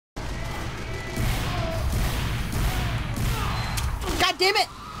God damn it!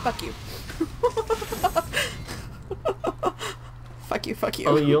 Fuck you. Fuck you, fuck you.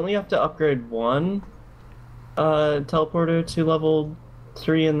 Oh, you only have to upgrade one teleporter to level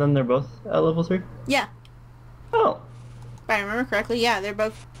 3 and then they're both at level 3? Yeah. Oh. If I remember correctly, yeah, they're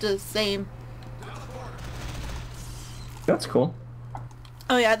both the same. That's cool.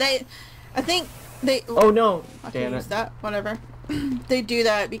 Oh yeah, I think they... Oh no! I Damn can it. use that, whatever. They do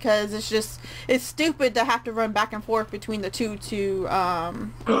that because it's stupid to have to run back and forth between the two to,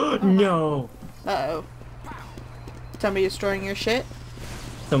 No! Uh-oh. Somebody destroying your shit?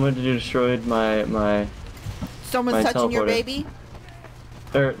 Someone destroyed my Someone's touching your teleporter. baby?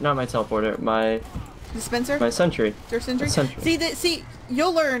 Or, not my teleporter, my Dispenser? sentry. Your sentry? Sentry. See,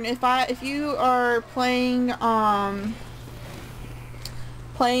 you'll learn if you are playing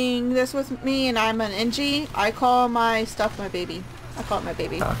this with me and I'm an NG, I call my stuff my baby. I call it my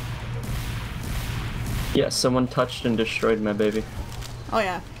baby. Yeah, someone touched and destroyed my baby. Oh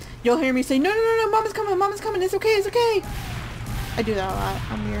yeah. You'll hear me say, no, mama's coming, it's okay, I do that a lot,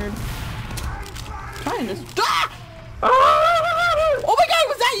 I'm weird. Trying to... Ah! Oh my god,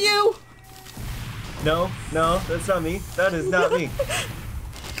 was that you? No, that's not me. That is not me.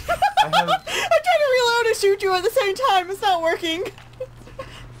 I'm trying to reload and shoot you at the same time, it's not working.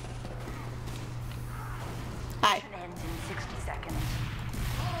 Hi.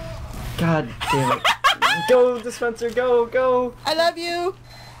 God damn it. Go, dispenser, go! I love you.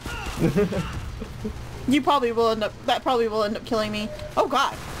 You probably will end up, that probably will end up killing me. Oh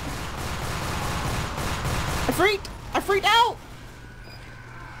god. I freaked out.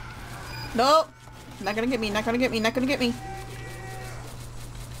 Nope. Not gonna get me.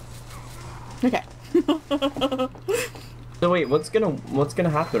 Okay. So wait, what's gonna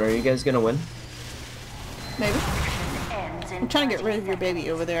happen? Are you guys gonna win? Maybe. I'm trying to get rid of your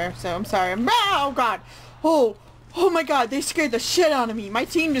baby over there, so I'm sorry. Oh god. Oh my god, they scared the shit out of me. My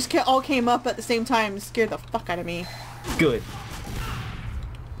team just all came up at the same time and scared the fuck out of me. Good.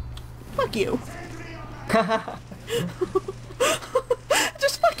 Fuck you.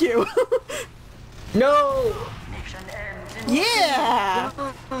 Just fuck you. No! Yeah!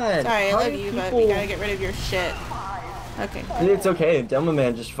 God. Sorry, I love you, but we gotta get rid of your shit. Okay. It's okay, Demo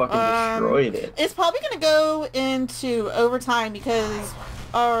Man just fucking destroyed it. It's probably gonna go into overtime because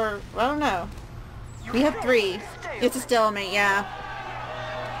I don't know. We have 3. It's a stalemate, yeah.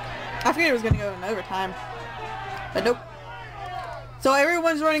 I figured it was gonna go in overtime. But nope. So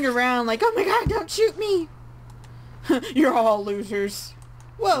everyone's running around like, oh my god, don't shoot me! You're all losers.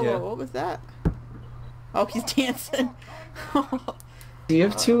 Whoa, what was that? Oh, he's dancing.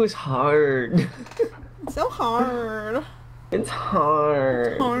 DF2 is hard. So hard. It's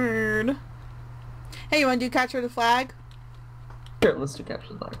hard. Hard. Hey, you wanna do capture the flag? Sure, let's do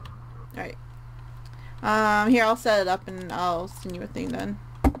capture the flag. Alright. Here, I'll set it up and I'll send you a thing then.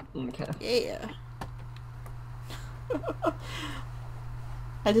 Okay. Yeah.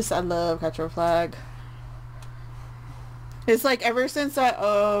 I love capture the flag. It's like ever since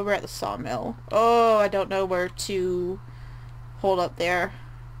we're at the sawmill. Oh, I don't know where to hold up there.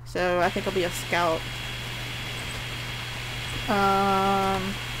 So I think I'll be a scout. Let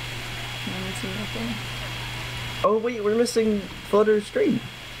me see nothing. Oh wait, we're missing Flutter's stream.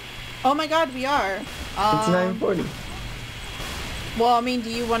 Oh my god, we are. It's 9:40. Well, I mean, do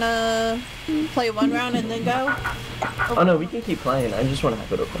you want to play one round and then go? Oh no, we can keep playing. I just want to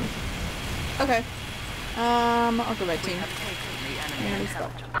have it open. Okay. I'll go back team.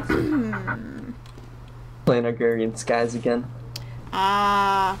 Playing Agrarian Skies again.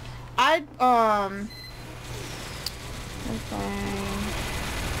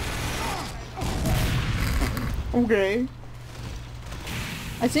 Okay.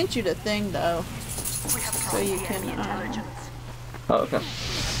 I sent you the thing though, so you can. Oh, okay.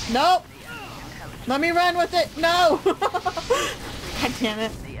 Nope. Let me run with it. No. God damn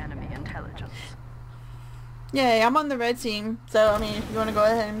it. Yay, I'm on the red team, so I mean, if you want to go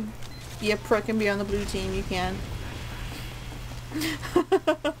ahead and be a prick and be on the blue team, you can.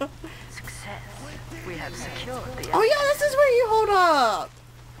 Success. We have secured the Oh yeah, this is where you hold up.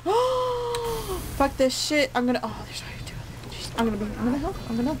 Fuck this shit. I'm gonna. Oh, there's already 2 other. Jeez, I'm gonna help.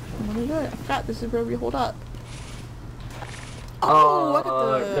 I'm gonna do it. I forgot this is where we hold up. Oh, look at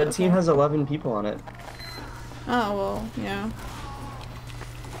the. That team has 11 people on it. Oh well, yeah.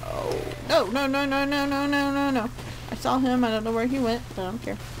 Oh no! I saw him. I don't know where he went, but I don't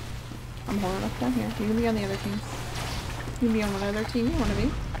care. I'm holding up down here. You can be on the other team. You can be on whatever team you want to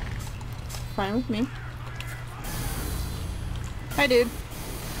be. Fine with me. Hi, dude.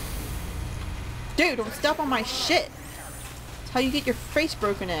 Dude, don't step on my shit. That's how you get your face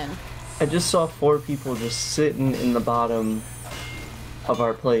broken in. I just saw 4 people just sitting in the bottom of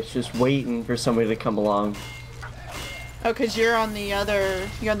our place, just waiting for somebody to come along. Oh, cause you're on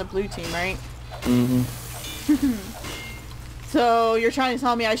the blue team, right? Mm-hmm. So you're trying to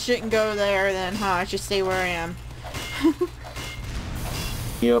tell me I shouldn't go there then, huh? I should stay where I am.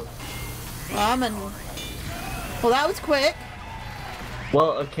 Yep. Well, that was quick.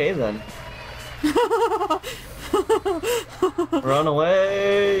 Well, okay then. Run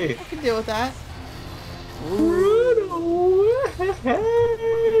away! I can deal with that. Run away!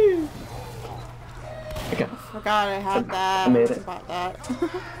 Okay. Forgot I had that. I made it. About that.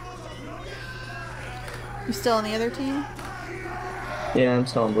 You still on the other team? Yeah, I'm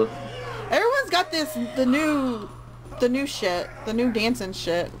still in blue. Everyone's got the new shit, the new dancing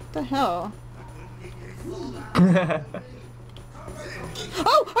shit. What the hell?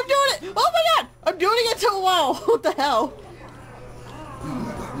 Oh, I'm doing it! Oh my god! I'm doing it to a wall! What the hell?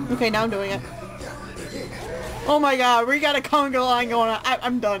 Okay, now I'm doing it. Oh my god, we got a conga line going on.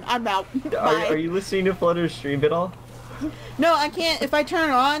 I'm done. I'm out. Bye. Are you listening to Flutter's stream at all? No, I can't. If I turn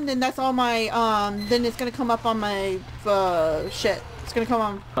it on, then that's all my, then it's gonna come up on my, shit. It's gonna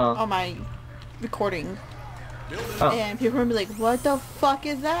come on my recording. Oh. And people are gonna be like, what the fuck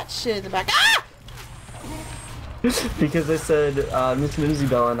is that shit in the back? Ah! Because I said, Miss Mimsy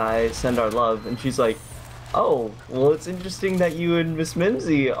Bell and I send our love, and she's like, oh, well, it's interesting that you and Miss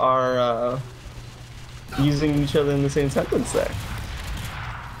Mimsy are, using each other in the same sentence there.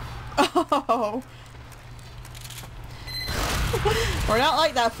 Oh. We're not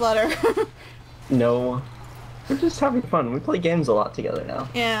like that, Flutter. No. We're just having fun. We play games a lot together now.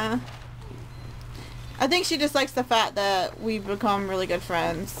 Yeah. I think she just likes the fact that we've become really good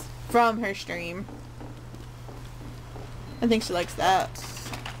friends from her stream. I think she likes that.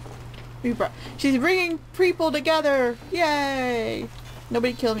 She's bringing people together! Yay!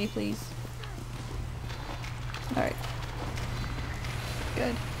 Nobody kill me, please. Alright.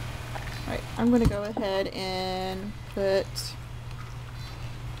 Good. Alright, I'm gonna go ahead and put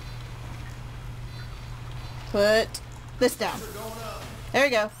this down. There we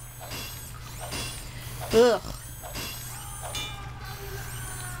go. Ugh.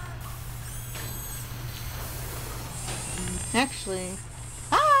 Actually,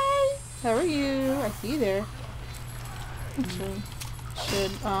 hi! How are you? I see you there. Actually,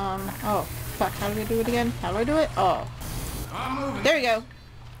 should, oh, fuck, how do I do it again? How do I do it? Oh. There we go.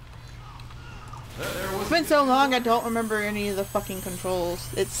 It's been so long I don't remember any of the fucking controls.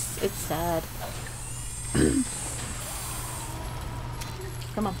 It's sad.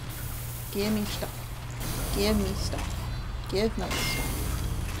 Come on. Give me stuff. Give me stuff. Give me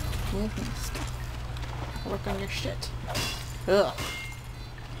stuff. Give me stuff. Work on your shit. Ugh.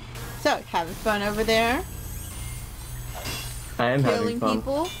 So, having fun over there? I am Killing having fun.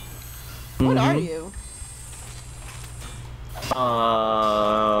 people? What are you?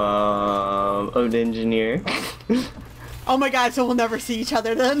 An engineer. Oh my god, so we'll never see each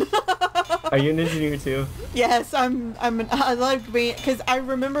other then. Are you an engineer too? Yes, I love being, because I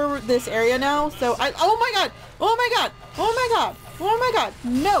remember this area now, so oh my god, oh my god, oh my god, oh my god,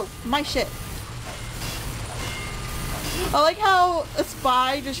 no, my shit. I like how a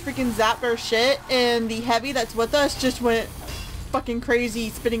spy just freaking zapped our shit, and the heavy that's with us just went fucking crazy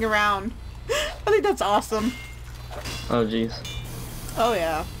spinning around. I think that's awesome. Oh jeez. Oh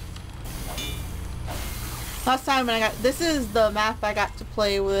yeah. Last time when this is the map I got to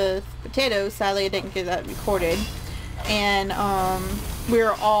play with Potatoes. Sadly I didn't get that recorded. And we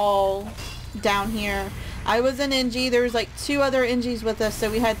were all down here. I was an NG, there was like 2 other NGs with us, so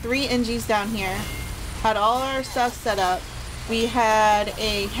we had 3 NGs down here. Had all our stuff set up. We had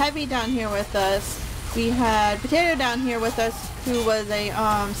a heavy down here with us. We had Potato down here with us who was a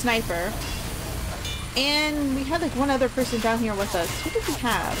sniper. And we had like 1 other person down here with us. Who did we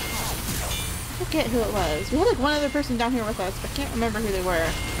have? I forget who it was. We had like 1 other person down here with us, but I can't remember who they were,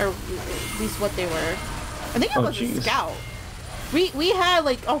 or at least what they were. I think it was a scout. We had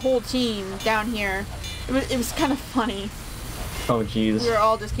like a whole team down here. It was kind of funny. Oh jeez. We were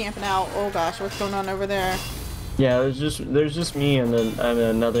all just camping out. Oh gosh, what's going on over there? Yeah, there's just me and then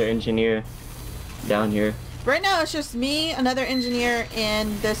another engineer down here. Right now it's just me, another engineer,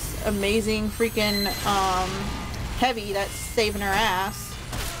 and this amazing freaking heavy that's saving our ass.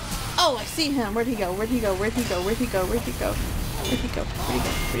 Oh, I see him. Where'd he go? Where'd he go? Where'd he go? Where'd he go? Where'd he go? Where'd he go? Where'd he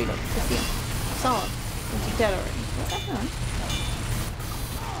go? Where'd he go? I see him. I saw him. Is he dead already? What's that doing?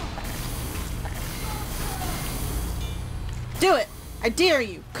 Do it! I dare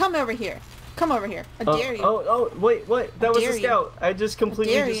you! Come over here! Come over here! I dare you! Oh, wait, what? That was a scout! I just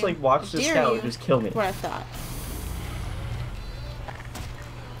completely just like watched the scout just kill me. What I thought.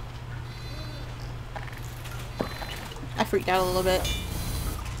 I freaked out a little bit.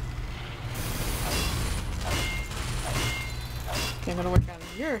 I'm gonna work on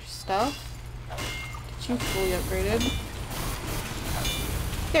your stuff. Get you fully upgraded.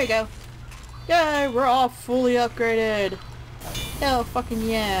 There you go. Yay, we're all fully upgraded. Hell fucking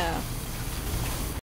yeah.